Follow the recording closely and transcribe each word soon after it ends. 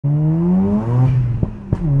Welcome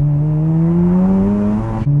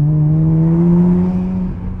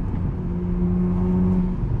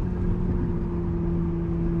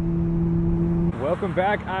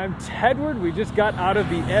back, I'm Tedward. We just got out of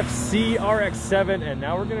the FD RX-7 and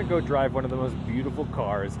now we're gonna go drive one of the most beautiful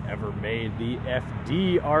cars ever made, the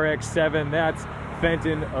FD RX-7. That's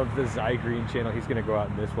Fenton of the Zygreen channel. He's gonna go out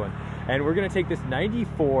in this one. And we're gonna take this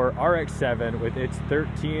 94 RX-7 with its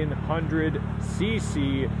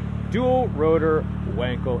 1300cc dual rotor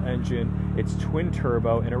Wankel engine. It's twin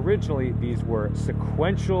turbo, and originally these were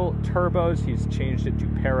sequential turbos. He's changed it to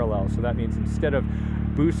parallel. So that means instead of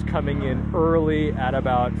boost coming in early at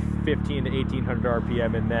about 15 to 1800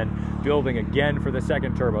 RPM and then building again for the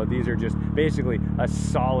second turbo, these are just basically a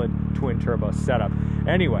solid twin turbo setup.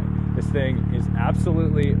 Anyway, this thing is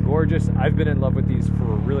absolutely gorgeous. I've been in love with these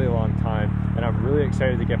for a really long time, and I'm really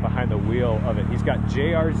excited to get behind the wheel of it. He's got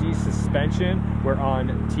JRZ suspension. We're on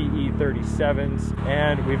TE37s,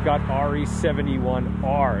 and we've got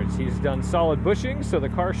RE71Rs. He's done solid bushing, so the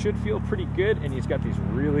car should feel pretty good, and he's got these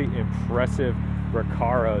really impressive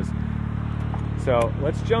Recaros. So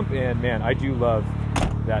let's jump in. Man, I do love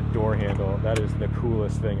that door handle. That is the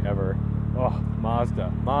coolest thing ever. Oh,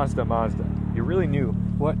 Mazda. You really knew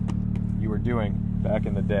what you were doing back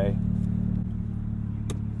in the day.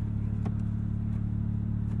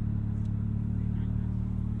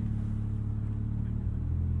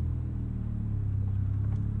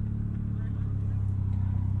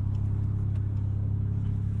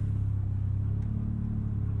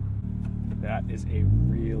 That is a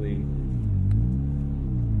really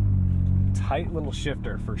tight little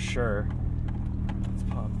shifter for sure. Let's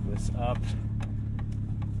pump this up.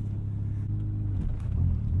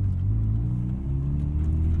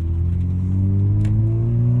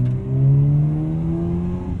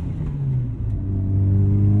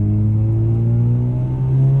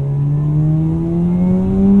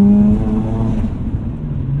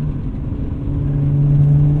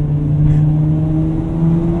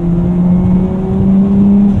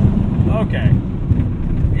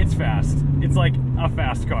 It's like a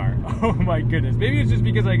fast car. Oh my goodness. Maybe it's just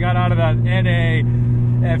because I got out of that NA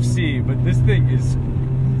FC, but this thing is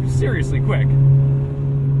seriously quick.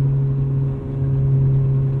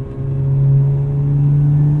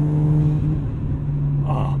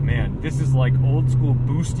 Oh man, this is like old school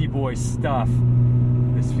boosty boy stuff.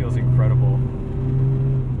 This feels incredible.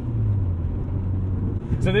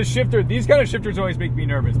 So this shifter, these kind of shifters always make me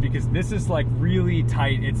nervous because this is like really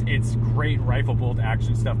tight. It's great rifle bolt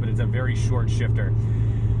action stuff, but it's a very short shifter.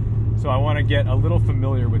 So I want to get a little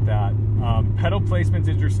familiar with that. Pedal placement's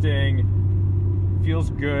interesting.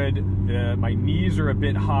 Feels good. My knees are a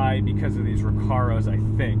bit high because of these Recaros, I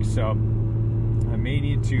think. So I may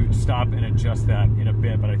need to stop and adjust that in a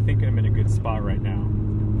bit, but I think I'm in a good spot right now.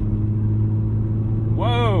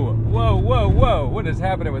 Whoa, whoa, whoa, whoa. What is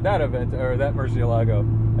happening with that event, or that Murcielago?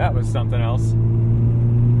 That was something else.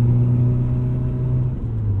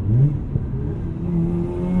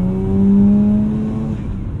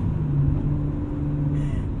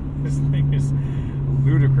 This thing is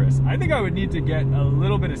ludicrous. I think I would need to get a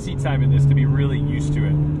little bit of seat time in this to be really used to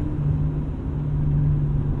it.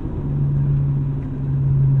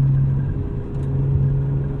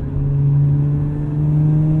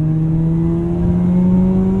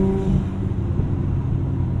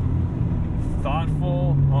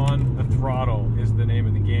 On the throttle is the name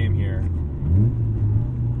of the game here,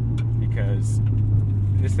 because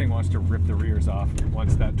this thing wants to rip the rears off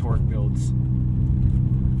once that torque builds.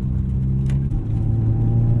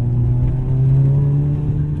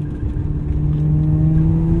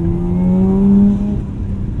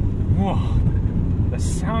 Whoa, the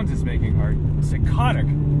sounds it's making are psychotic.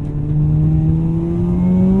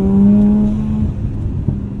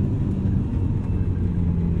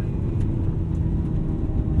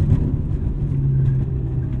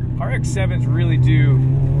 RX-7s really do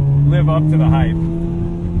live up to the hype.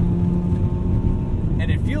 And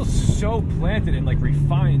it feels so planted and like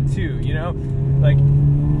refined too, you know? Like,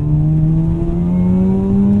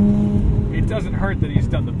 it doesn't hurt that he's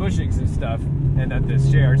done the bushings and stuff, and that this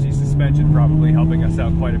JRC suspension probably helping us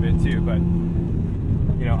out quite a bit too, but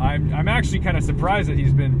you know, I'm actually kind of surprised that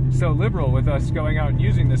he's been so liberal with us going out and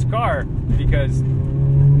using this car, because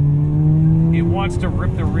it wants to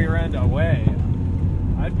rip the rear end away.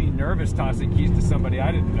 I'd be nervous tossing keys to somebody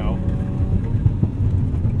I didn't know.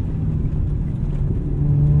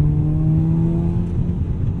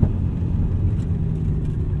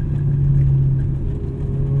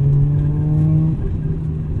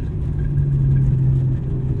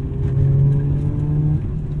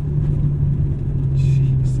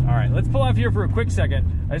 Jeez. All right, let's pull off here here for a quick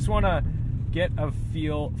second. I just want to get a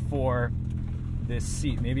feel for this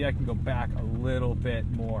seat. Maybe I can go back a little bit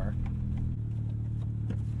more.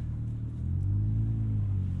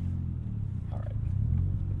 All right.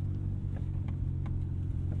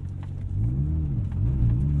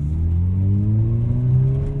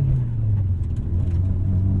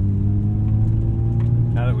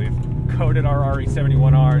 Now that we've coated our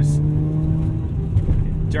RE71Rs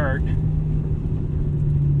in dirt,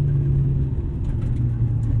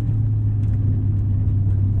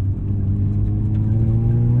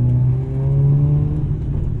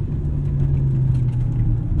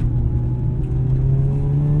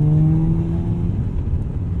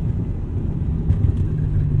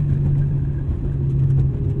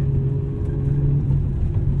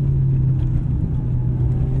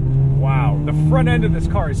 front end of this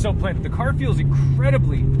car is so planted. The car feels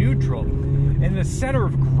incredibly neutral, and the center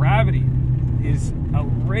of gravity is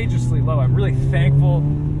outrageously low. I'm really thankful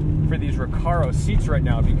for these Recaro seats right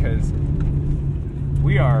now, because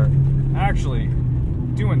we are actually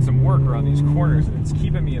doing some work around these corners, and it's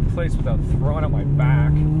keeping me in place without throwing out my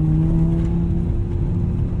back.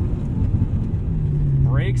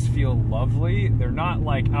 Brakes feel lovely. They're not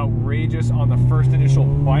like outrageous on the first initial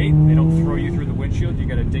bite. They don't throw you through the windshield. You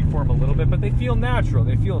got to dig for them a little bit, but they feel natural.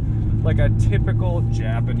 They feel like a typical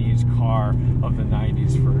Japanese car of the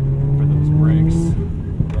 90s for those brakes.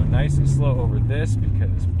 Go nice and slow over this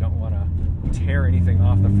because we don't want to tear anything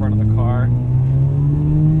off the front of the car.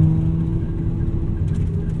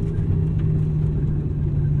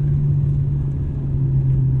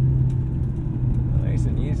 Nice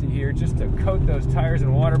and easy here, just to coat those tires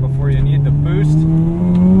in water before you need the boost.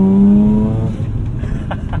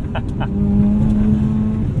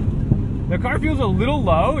 The car feels a little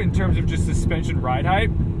low in terms of just suspension ride height,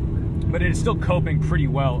 but it is still coping pretty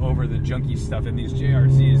well over the junky stuff, and these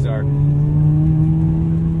JRZs are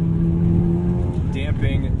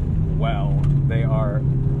damping well. They are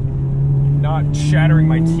not shattering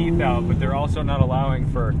my teeth out, but they're also not allowing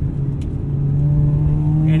for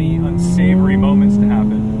any unsavory moments to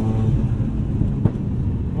happen.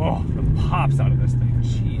 Oh, the pops out of this thing,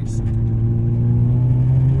 jeez.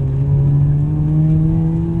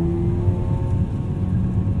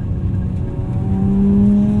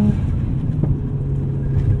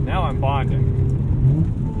 Now I'm bonding.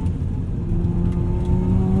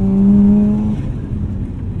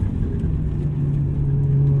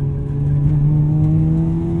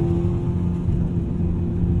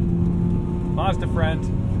 Mazda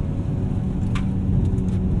friend.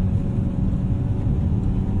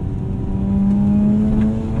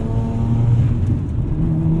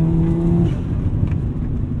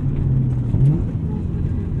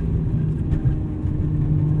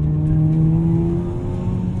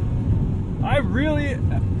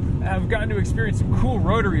 I've gotten to experience some cool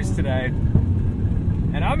rotaries today,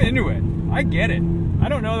 and I'm into it. I get it. I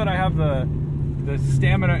don't know that I have the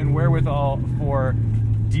stamina and wherewithal for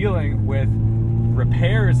dealing with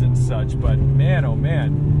repairs and such, but man, oh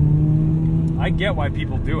man, I get why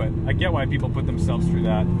people do it. I get why people put themselves through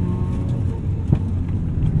that.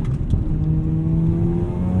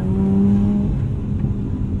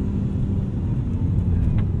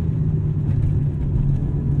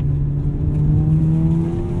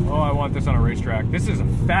 This on a racetrack. This is a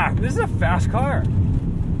fast car.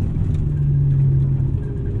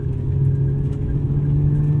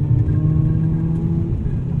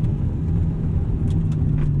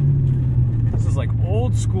 This is like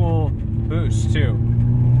old school boost too.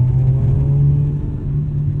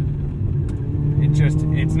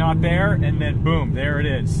 It's not there, and then boom, there it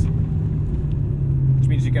is. Which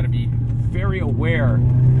means you got to be very aware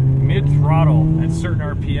mid-throttle at certain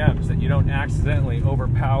RPMs that you don't accidentally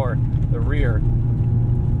overpower the rear.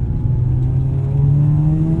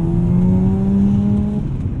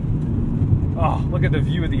 Oh, look at the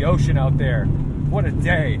view of the ocean out there. What a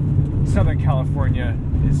day. Southern California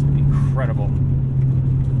is incredible.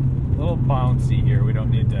 A little bouncy here. We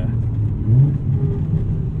don't need to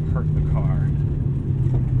hurt the car.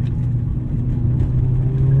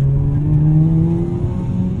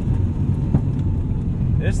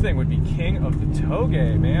 This thing would be king of the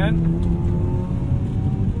toge, man.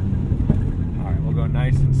 All right, we'll go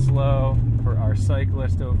nice and slow for our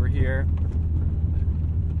cyclist over here.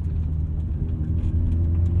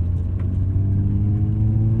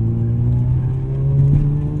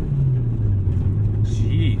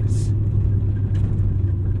 Jeez.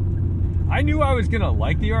 I knew I was gonna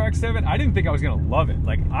like the RX-7. I didn't think I was gonna love it.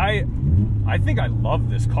 Like, I think I love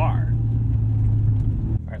this car.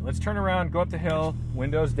 Let's turn around, go up the hill,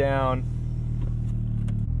 windows down.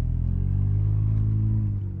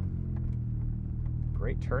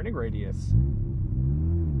 Great turning radius.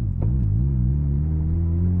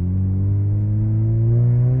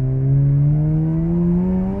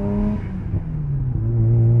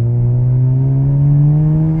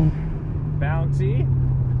 Bouncy.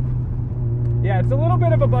 Yeah, it's a little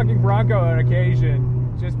bit of a bucking bronco on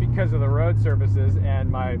occasion, just because of the road surfaces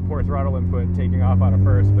and my poor throttle input taking off out of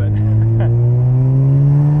first, but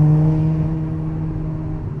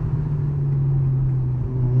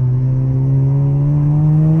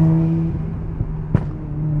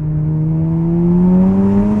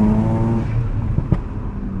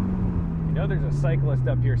cyclist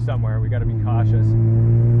up here somewhere. We got to be cautious.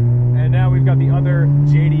 And now we've got the other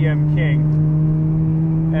JDM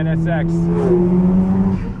King NSX.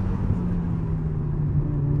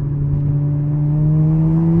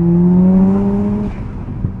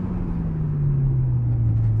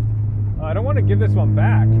 I don't want to give this one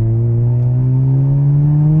back.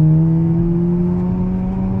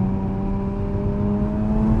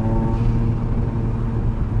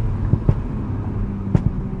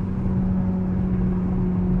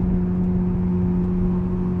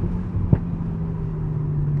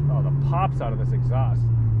 Pops out of this exhaust.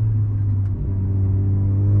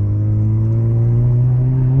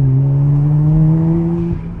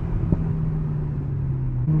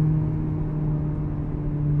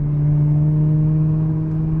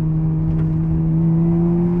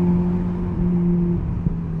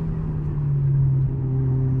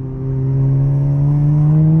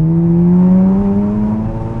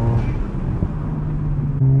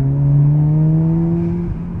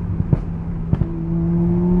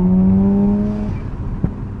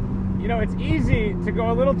 It's easy to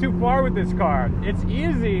go a little too far with this car. It's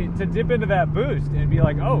easy to dip into that boost and be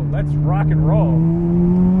like, oh, let's rock and roll.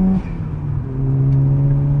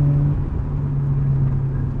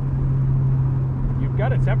 You've got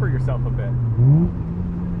to temper yourself a bit.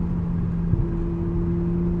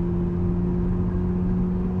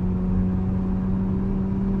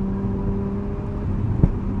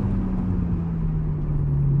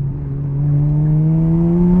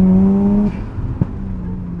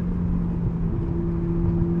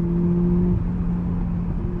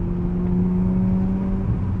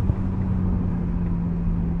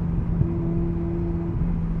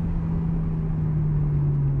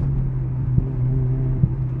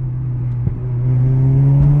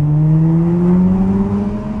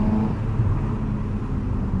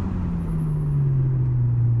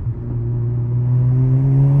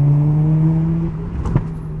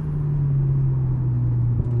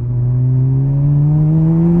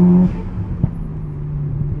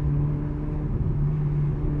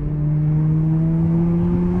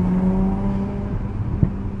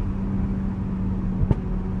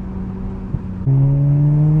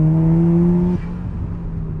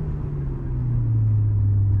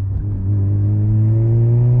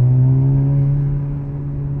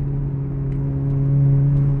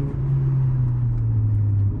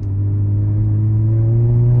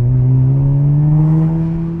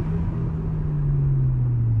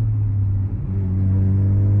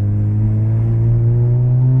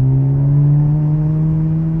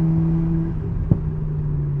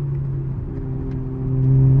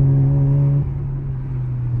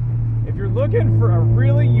 Looking for a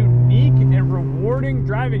really unique and rewarding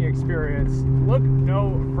driving experience, look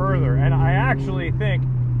no further. And I actually think,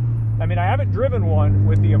 I mean, I haven't driven one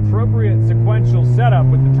with the appropriate sequential setup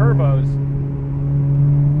with the turbos,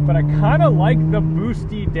 but I kind of like the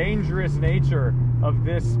boosty, dangerous nature of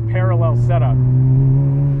this parallel setup.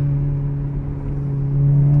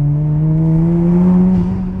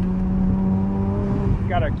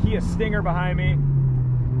 Got a Kia Stinger behind me.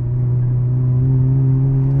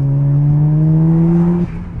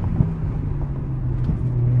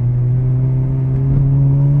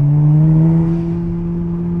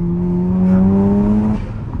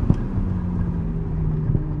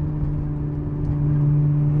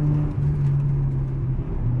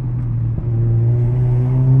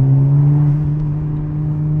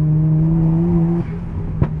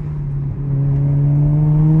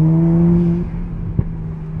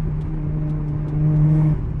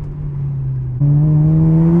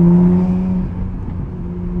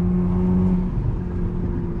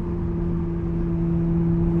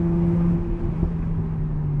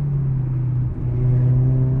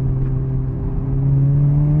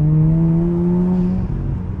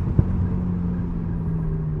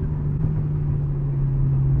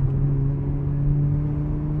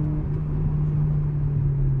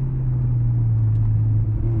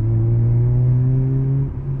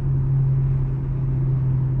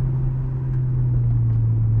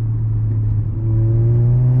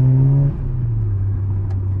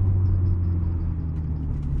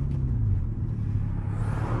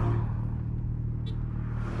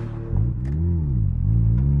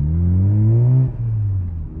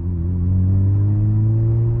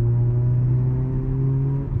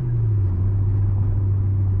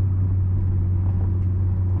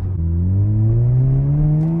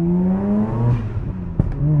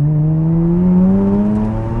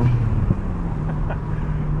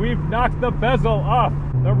 the bezel off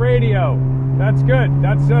the radio. That's good.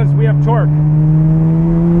 That says we have torque.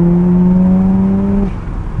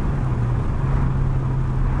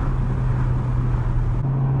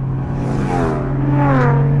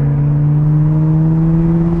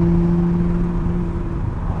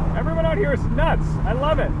 Everyone out here is nuts. I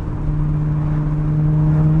love it.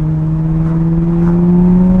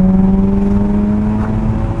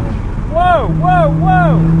 Whoa, whoa,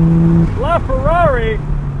 whoa! LaFerrari.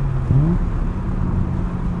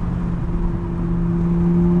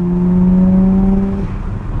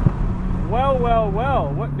 Well, well,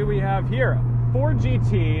 well. What do we have here? Ford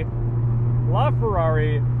GT,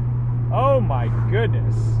 LaFerrari. Oh my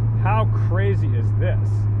goodness. How crazy is this?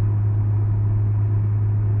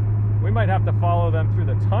 We might have to follow them through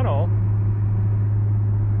the tunnel.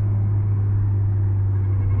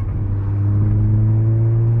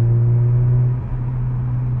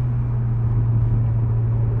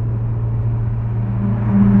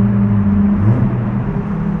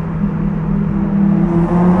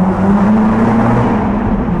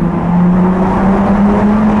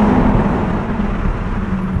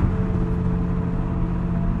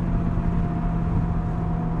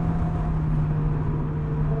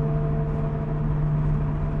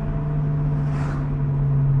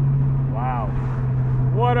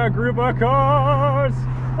 What a group of cars!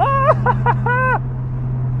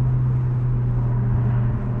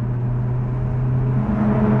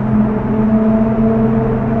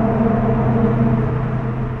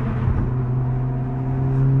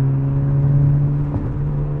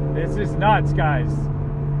 This is nuts, guys.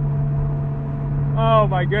 Oh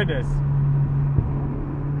my goodness.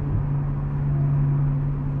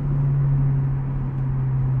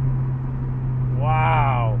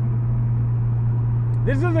 Wow.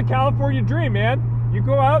 This is a California dream, man. You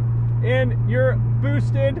go out in your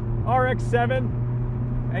boosted RX-7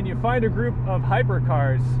 and you find a group of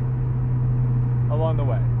hypercars along the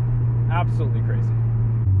way. Absolutely crazy.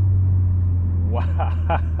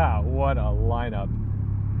 Wow, what a lineup.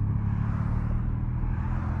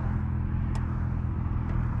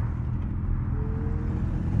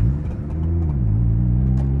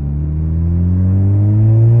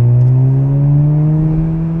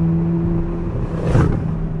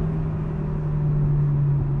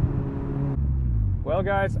 Well,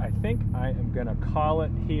 guys, I think I am gonna call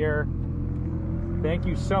it here. Thank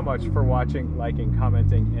you so much for watching, liking,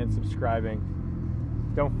 commenting, and subscribing.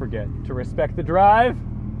 Don't forget to respect the drive.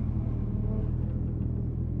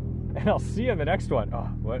 And I'll see you in the next one. Oh,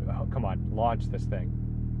 come on, launch this thing.